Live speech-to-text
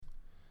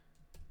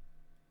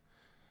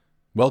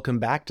Welcome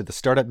back to the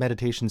Startup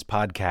Meditations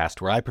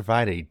podcast, where I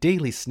provide a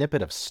daily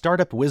snippet of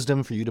startup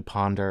wisdom for you to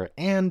ponder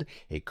and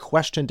a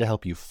question to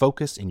help you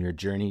focus in your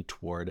journey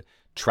toward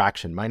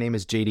traction. My name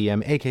is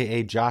JDM,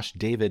 aka Josh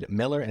David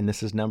Miller, and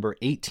this is number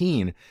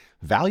 18.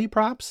 Value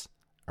props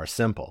are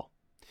simple.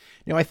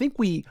 Now, I think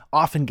we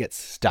often get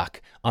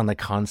stuck on the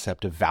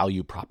concept of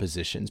value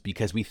propositions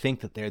because we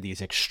think that they're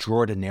these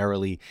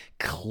extraordinarily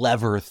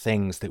clever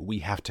things that we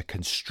have to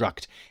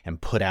construct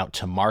and put out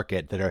to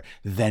market that are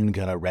then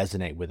going to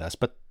resonate with us,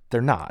 but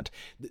they're not.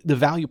 The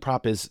value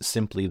prop is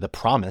simply the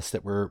promise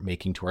that we're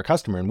making to our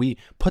customer, and we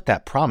put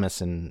that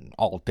promise in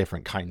all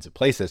different kinds of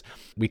places.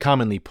 We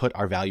commonly put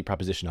our value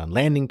proposition on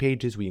landing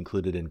pages. We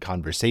include it in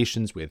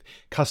conversations with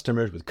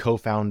customers, with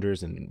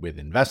co-founders, and with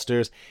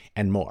investors,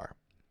 and more.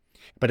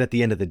 But at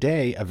the end of the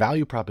day, a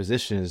value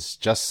proposition is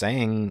just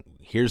saying,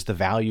 here's the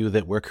value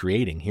that we're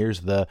creating.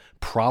 Here's the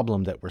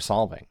problem that we're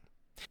solving.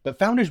 But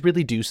founders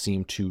really do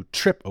seem to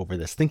trip over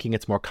this, thinking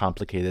it's more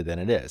complicated than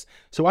it is.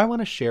 So I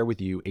want to share with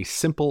you a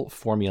simple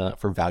formula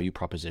for value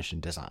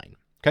proposition design.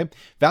 Okay?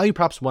 Value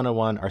props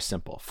 101 are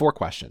simple. 4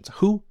 questions: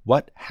 who,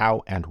 what,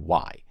 how, and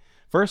why.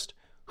 First,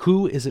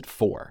 who is it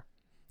for?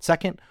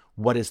 Second,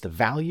 what is the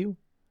value?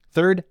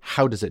 Third,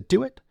 how does it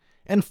do it?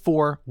 And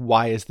 4,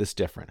 why is this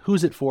different?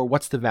 Who's it for?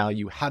 What's the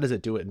value? How does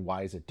it do it? And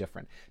why is it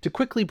different? To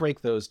quickly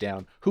break those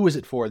down, who is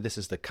it for? This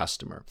is the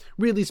customer.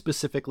 Really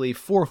specifically,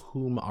 for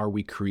whom are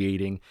we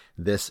creating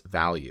this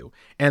value?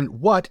 And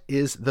what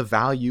is the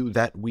value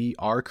that we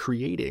are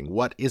creating?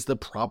 What is the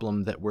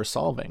problem that we're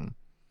solving?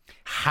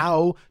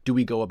 How do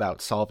we go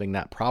about solving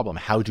that problem?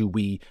 How do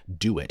we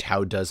do it?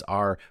 How does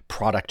our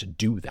product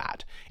do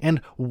that? And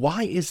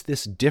why is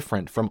this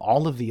different from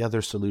all of the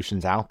other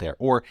solutions out there,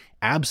 or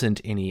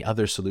absent any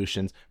other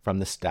solutions from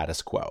the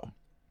status quo?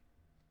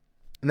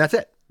 And that's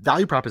it.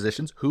 Value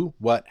propositions: who,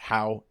 what,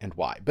 how, and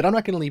why. But I'm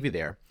not going to leave you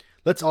there.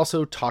 Let's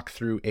also talk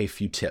through a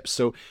few tips.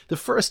 So the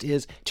first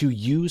is to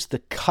use the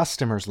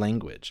customer's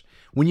language.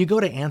 When you go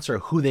to answer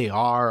who they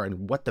are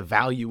and what the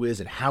value is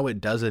and how it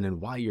does it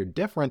and why you're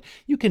different,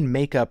 you can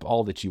make up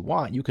all that you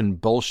want. You can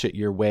bullshit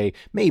your way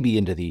maybe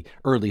into the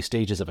early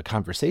stages of a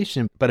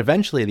conversation, but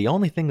eventually the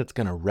only thing that's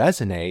going to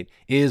resonate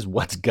is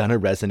what's going to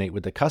resonate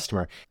with the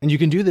customer. And you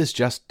can do this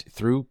just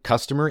through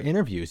customer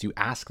interviews. You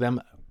ask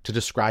them to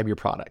describe your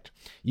product.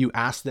 You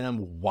ask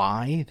them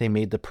why they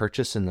made the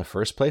purchase in the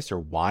first place or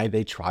why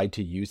they tried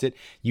to use it.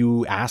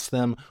 You ask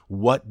them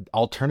what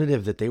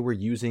alternative that they were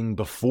using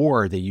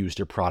before they used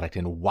your product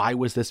and why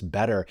was this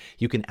better.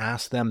 You can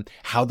ask them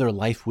how their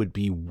life would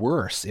be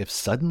worse if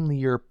suddenly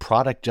your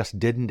product just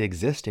didn't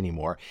exist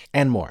anymore,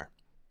 and more.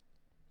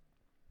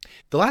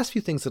 The last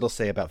few things that I'll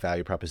say about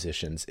value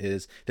propositions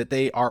is that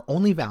they are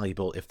only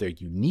valuable if they're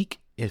unique,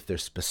 if they're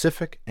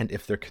specific, and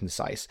if they're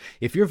concise.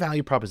 If your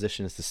value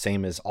proposition is the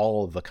same as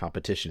all of the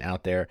competition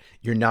out there,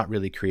 you're not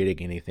really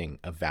creating anything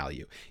of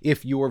value.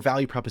 If your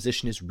value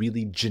proposition is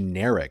really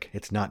generic,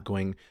 it's not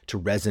going to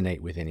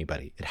resonate with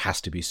anybody. It has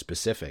to be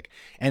specific.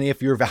 And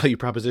if your value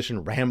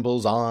proposition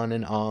rambles on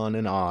and on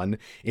and on,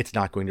 it's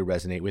not going to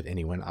resonate with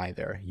anyone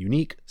either.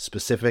 Unique,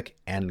 specific,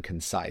 and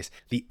concise.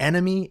 The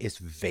enemy is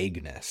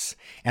vagueness.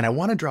 And I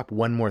want to drop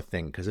one more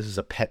thing because this is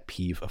a pet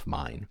peeve of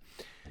mine.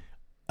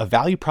 A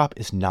value prop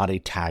is not a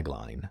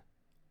tagline.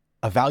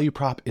 A value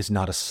prop is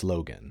not a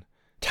slogan.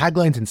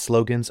 Taglines and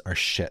slogans are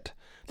shit.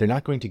 They're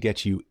not going to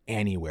get you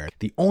anywhere.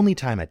 The only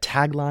time a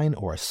tagline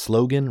or a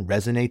slogan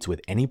resonates with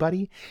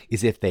anybody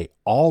is if they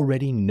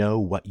already know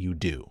what you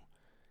do,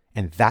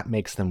 and that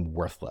makes them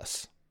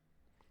worthless.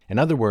 In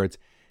other words,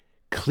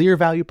 clear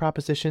value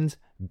propositions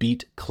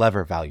beat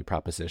clever value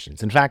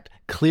propositions. In fact,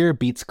 clear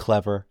beats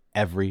clever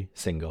every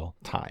single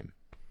time.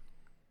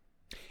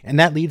 And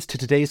that leads to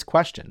today's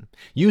question.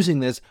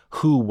 Using this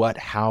who, what,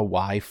 how,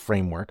 why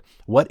framework,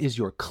 what is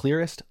your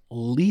clearest,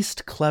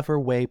 least clever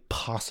way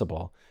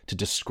possible to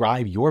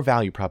describe your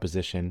value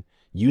proposition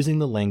using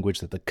the language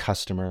that the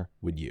customer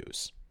would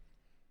use?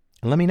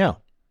 And let me know.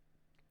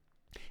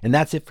 And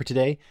that's it for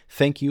today.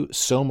 Thank you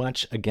so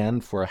much again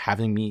for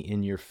having me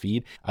in your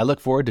feed. I look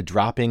forward to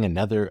dropping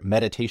another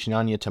meditation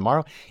on you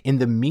tomorrow. In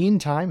the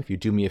meantime, if you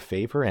do me a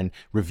favor and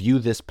review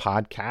this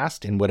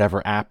podcast in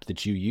whatever app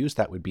that you use,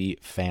 that would be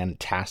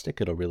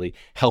fantastic. It'll really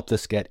help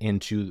this get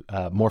into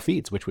more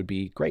feeds, which would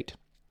be great.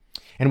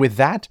 And with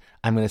that,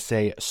 I'm going to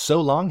say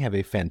so long. Have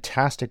a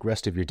fantastic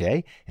rest of your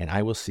day, and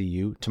I will see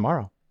you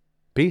tomorrow.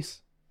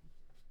 Peace.